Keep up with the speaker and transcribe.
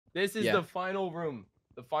This is the final room,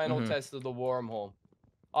 the final test of the wormhole.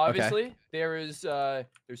 Obviously, there's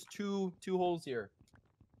two holes here.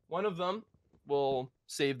 One of them will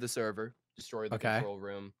save the server, destroy the control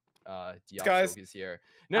room. Guys, is here.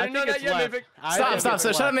 No, not yet, Mapic. Stop.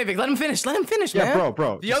 So shut up, Mapic. Let him finish, man. Yeah,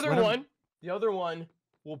 bro. The other one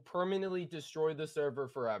will permanently destroy the server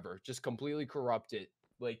forever. Just completely corrupt it.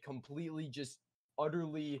 Like, completely just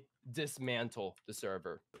utterly dismantle the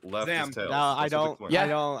server. Left is tails. No, I don't.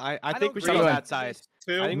 I think we should go that side.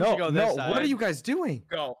 I think we should go this side. What are you guys doing?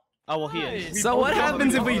 Go. Oh, well, he is. So what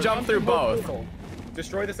happens if we jump through both?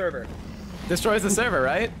 Destroy the server. Destroys the server,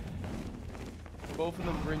 right? Both of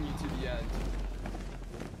them bring you to the end.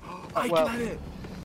 I got it.